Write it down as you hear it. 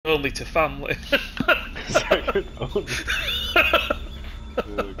only to family. Second only.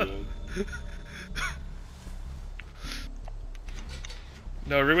 Oh god.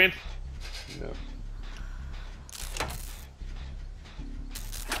 No ruin? No.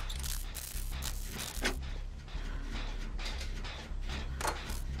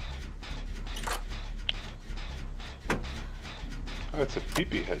 Oh, it's a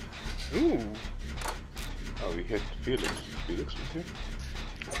peepee head. Ooh. Oh, we hit Felix. Felix was here?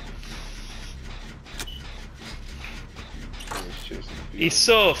 He's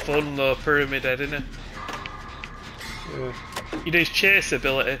so fun though, Pyramid Head, isn't he? Yeah. You know his chase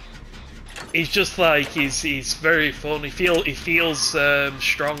ability. He's just like he's very fun. He feels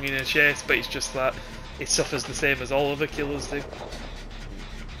strong in a chase, but it's just that it suffers the same as all other killers do.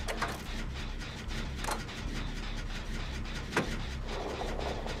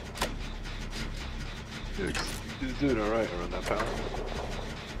 He's doing alright around that power.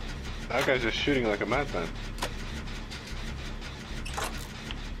 That guy's just shooting like a madman.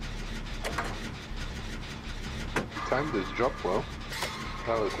 Timed his drop well.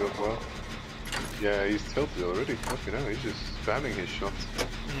 Power drop well. Yeah, he's tilted already. Fucking hell, he's just spamming his shots.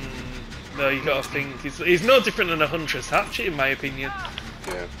 No, you gotta think he's no different than a Huntress Hatchet in my opinion.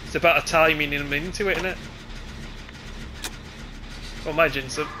 Yeah. It's about a timing him into it, isn't it? Well, my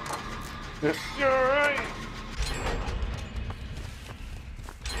Jinsen. Yeah. You're alright!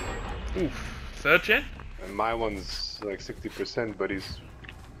 Oof. Third gen? And my one's like 60%, but he's...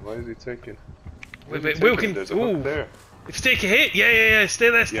 Why is he taking? Wait, Wilkin. There's a hook there. If you take a hit, yeah, stay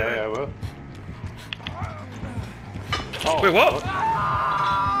there, stay there. Yeah, I will. Oh, Wait, what?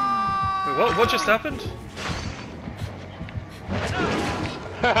 Wait, what just happened?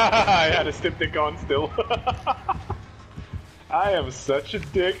 I had a styptic on still. I am such a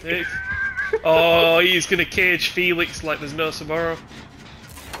dick. Oh, he's gonna cage Felix like there's no tomorrow.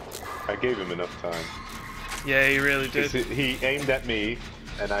 I gave him enough time. Yeah, he really did. He aimed at me,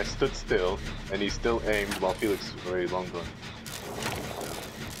 and I stood still, and he still aimed while Felix was very long gone.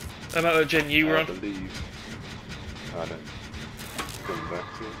 I'm at the gen you were on. I believe. Oh no. Coming back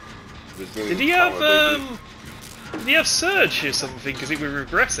to it. Did he have did he have Surge or something? Because he was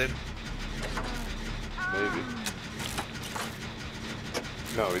regressing. Maybe.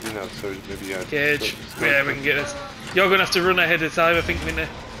 No, he didn't have Surge. Maybe he had Cage. Yeah, we can get this. You're gonna have to run ahead of time, I think, Minnie.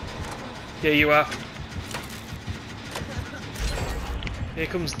 Yeah, you are. Here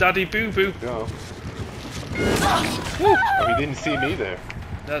comes Daddy Boo Boo. Go. Woo! Oh, he didn't see me there.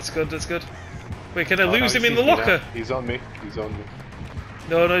 That's good, that's good. Wait, can I lose him in the locker? He's on me. He's on me.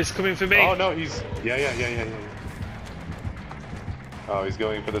 No, he's coming for me. Oh no, he's... Yeah. Oh, he's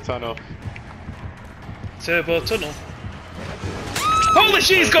going for the tunnel. Turbo tunnel. Holy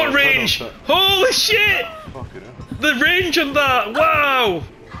shit, he's got range! Holy shit! Fucking hell. The range on that! Wow!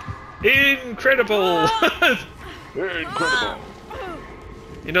 Incredible! Incredible.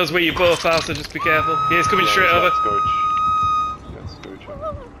 He knows where you both are, so just be careful. Yeah, he's coming straight over. That's Scourge.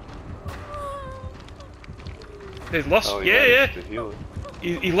 He's lost. Oh, yeah. To heal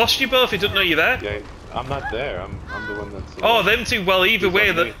it. He lost you both. He doesn't know you're there. Yeah, I'm not there. I'm the one that's. Oh, them two. Well, either He's way,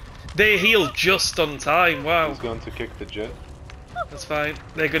 on me. they healed just on time. Wow. He's going to kick the jet. That's fine.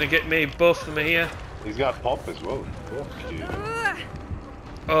 They're gonna get me. Both of them are here. He's got pop as well. Fuck you.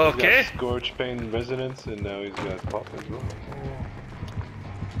 Okay. He's got Scourge Pain Resonance, and now he's got pop as well.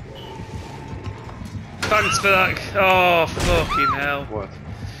 Thanks for that. Oh, fucking hell. What?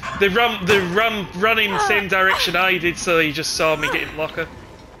 They ran in the same direction I did, so he just saw me getting locker.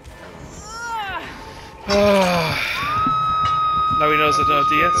 Oh. Now he knows I don't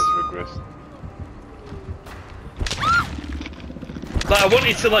DS. Like, I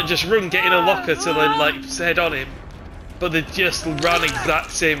wanted to like just run, get in a locker to then like head on him, but they just ran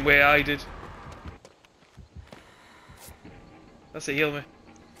exact same way I did. That's it, heal me. I'm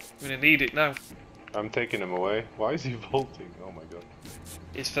gonna need it now. I'm taking him away. Why is he vaulting? Oh my god.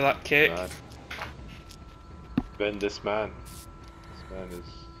 It's for that kick. Man. Ben, this man. This man is...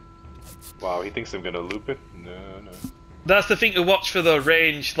 Wow, he thinks I'm gonna loop it? No. That's the thing to watch for the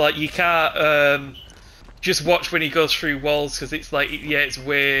range. Like, you can't just watch when he goes through walls, because it's like, yeah, it's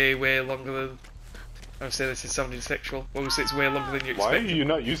way longer than... I would say this is sounding sexual. Obviously, it's way longer than you expect. Why are you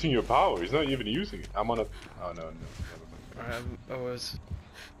not using your power? He's not even using it. I'm on a... Oh no. I was...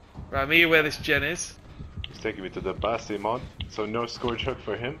 Right, I'm here where this gen is. He's taking me to the Bastimon, so no Scourge Hook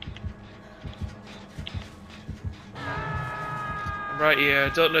for him. I'm right here. I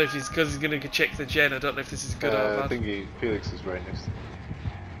don't know if he's... Because he's going to check the gen. I don't know if this is good or bad. I think Felix is right next to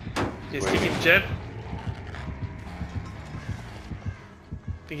him. He's kicking gen.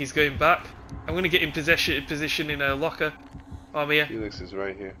 I think he's going back. I'm going to get in position in a locker. I'm here. Felix is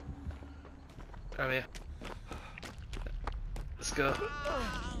right here. I'm here. Let's go.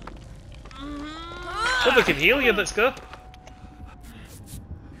 Oh, they can heal you. Let's go.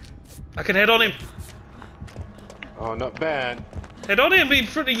 I can head on him. Oh, not bad. Head on him. In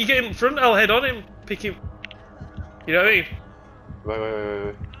front. You get in front. I'll head on him. Pick him. You know what I mean?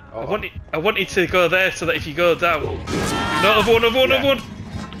 Wait. Oh, I want you to go there so that if you go down. No, of one. Yeah.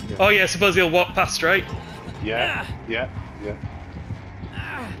 Oh yeah, I suppose he'll walk past, right? Yeah.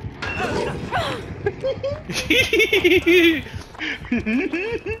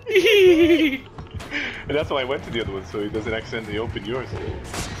 And that's why I went to the other one, so he doesn't accidentally open yours.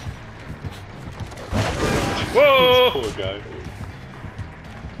 Whoa! This poor guy.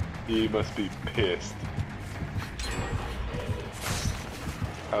 He must be pissed.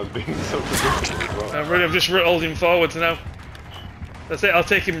 I was being so predictable as well. I've just rolled him forwards now. That's it, I'll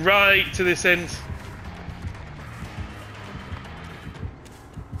take him right to this end.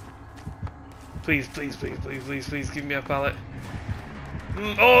 Please, give me a pallet.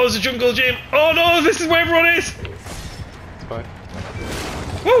 Oh, there's a jungle gym! Oh no, this is where everyone is! It's fine.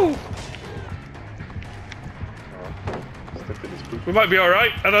 Woo! Stepped in his poop. We might be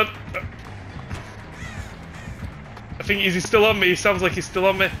alright. I think is he still on me? He sounds like he's still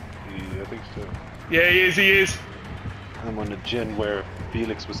on me. Yeah, I think so. Yeah, he is. I'm on a gen where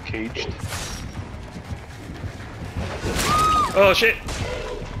Felix was caged. Oh shit!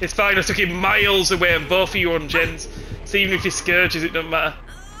 It's fine, I took him miles away and both of you on gens. So even if he scourges, it doesn't matter.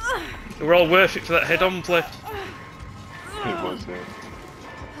 We're all worth it for that head-on play. It was,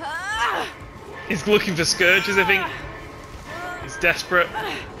 He's looking for scourges, I think. He's desperate.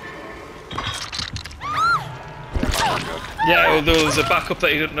 Yeah, well, there was a backup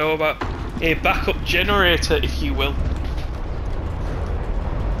that you didn't know about. A backup generator, if you will.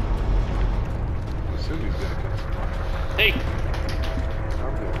 Soon he's gonna come. Hey!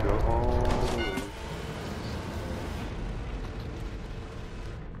 I'm gonna go all the way.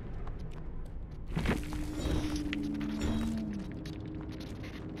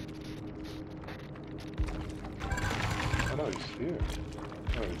 Oh no, he's here.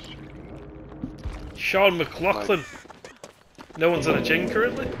 Oh, he's shooting up. Sean McLaughlin. No one's on a gen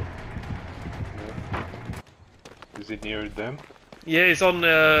currently. Yeah. Is it near them? Yeah, he's on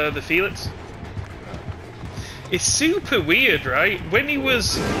the Felix. It's super weird, right? When he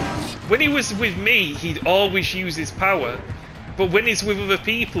was with me, he'd always use his power, but when he's with other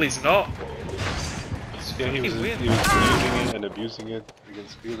people, he's not. It's Yeah, he was fucking weird. using it and abusing it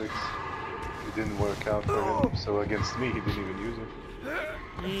against Felix. It didn't work out for him, so against me he didn't even use it.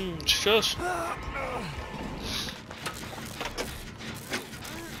 Shush.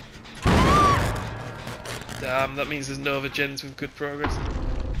 Damn, that means there's no other gens with good progress.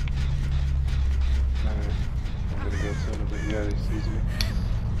 I'm gonna go to another. Yeah, he sees me.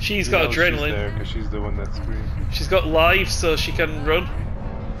 She's got adrenaline. She's there because she's the one that screamed. She's got life, so she can run.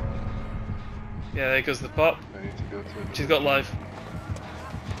 Yeah, there goes the pop. I need to go to another. She's got life.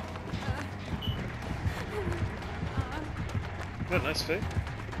 What a nice fit.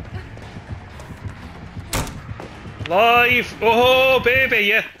 Live! Oh, baby,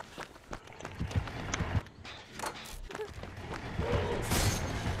 yeah.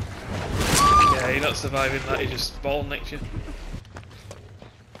 Yeah, you're not surviving that, you just ball next you.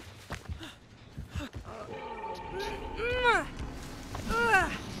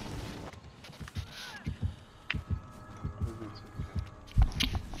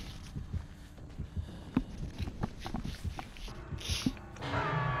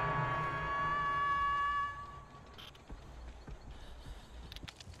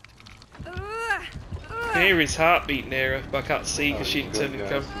 I hear his heartbeat near her, but I can't see because she turned the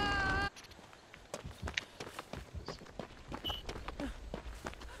camera.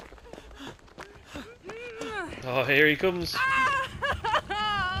 Oh, here he comes.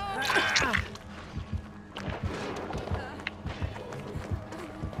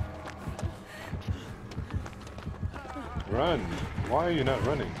 Run! Why are you not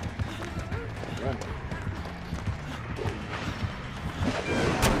running? Run.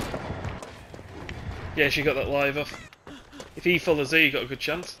 Yeah, she got that live off. If he follows her, you got a good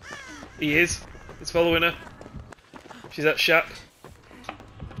chance. He is. He's following her. She's at shack.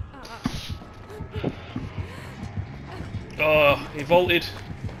 Oh, he vaulted.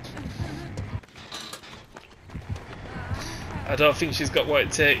 I don't think she's got what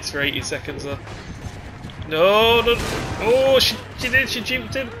it takes for 80 seconds though. No, no. Oh, she did. She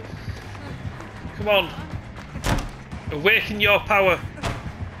juked him. Come on. Awaken your power.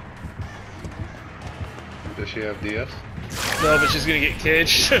 Does she have DS? No, but she's gonna get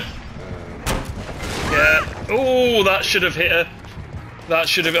caged. Yeah. Oh, that should have hit her. That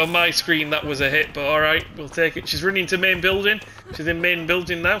should have, on my screen, that was a hit, but alright, we'll take it. She's running to main building. She's in main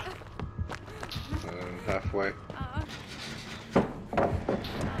building now. Halfway.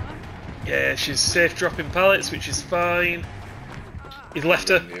 Yeah, she's safe dropping pallets, which is fine. He's left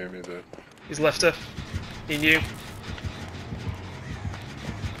her. Near me, though. He's left her. He knew.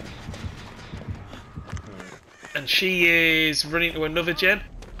 And she is running to another gen.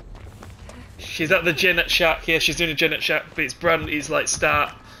 She's at the gen at shack. Yeah, she's doing a gen at shack, but it's brand. It's like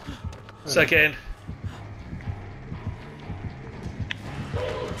start. So again.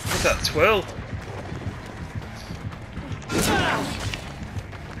 What's that twirl?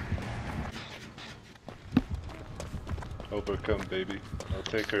 Overcome, baby. I'll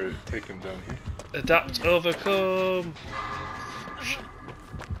take him down here. Adapt, overcome.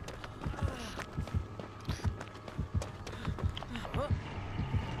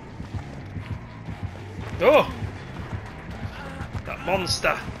 Oh! That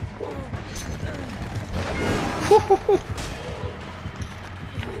monster!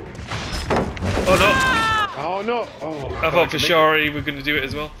 Oh no! Oh no! Oh! I thought for sure we were going to do it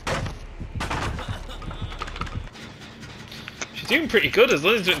as well. She's doing pretty good as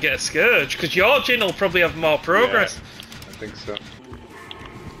long as it doesn't get a scourge, because your gen will probably have more progress. Yeah, I think so.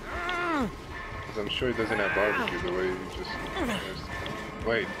 Because I'm sure he doesn't have barbecue the way he just...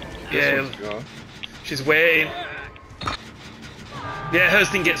 Wait. Yeah. This one's gone. She's waiting. Yeah,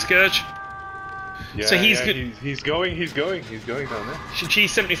 hers didn't get scourge. Yeah, so he's yeah, good. He's going down there.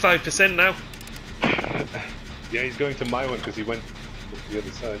 She's 75% now. Yeah, he's going to my one because he went the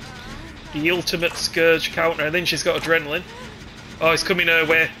other side. The ultimate scourge counter, and then she's got adrenaline. Oh, it's coming her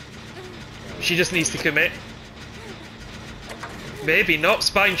way. She just needs to commit. Maybe not.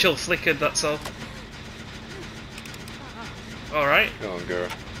 Spine chill flickered, that's all. Alright. Come on, girl.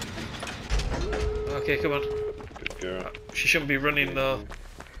 Okay, come on. Good girl. She shouldn't be running though.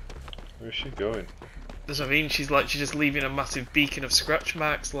 Where's she going? That's what I mean. She's just leaving a massive beacon of scratch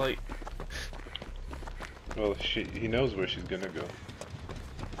marks, like. Well, he knows where she's gonna go.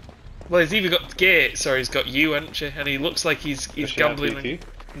 Well, he's either got gates or he's got you, hasn't she? And he looks like he's gambling. Have PT?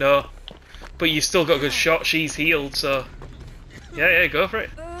 No, but you've still got a good shot. She's healed, so yeah, go for it.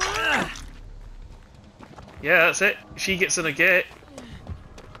 Yeah, that's it. She gets on a gate.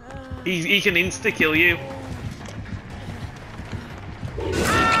 He can insta kill you.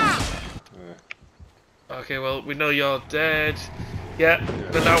 Okay, well we know you're dead. Yeah,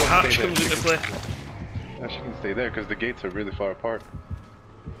 but now Hatch comes into play. No, she can stay there because the gates are really far apart.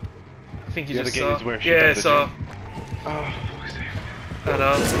 I think you Yeah, just the gate saw. is where she Yeah, does the saw. jump. Oh, fuck's sake. I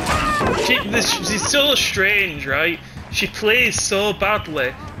know. She's so strange, right? She plays so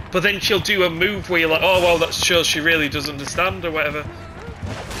badly, but then she'll do a move where you're like, oh well, that shows she really does understand or whatever.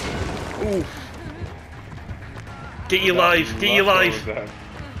 Ooh. Get you live, get you live.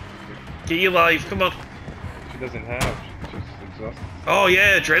 Get you live, come on. She doesn't have, she's exhausted. Oh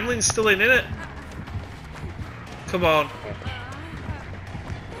yeah, adrenaline's still in it? Come on.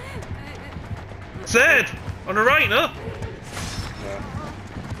 Zed! On the right, no?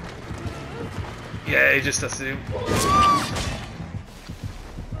 Yeah, he just has to do.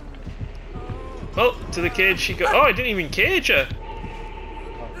 Oh, to the cage she got. Oh, I didn't even cage her.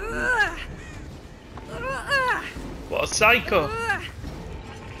 What a psycho.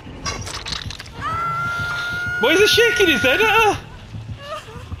 Why is he shaking his head at her?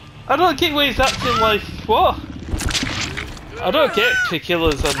 I don't get why he's acting like, what? I don't get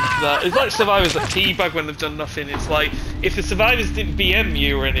killers and that. It's like survivors that teabag when they've done nothing. It's like, if the survivors didn't BM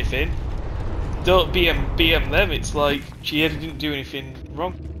you or anything, don't BM them. It's like, she didn't do anything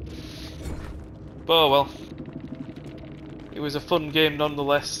wrong. But oh well. It was a fun game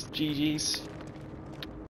nonetheless. GG's.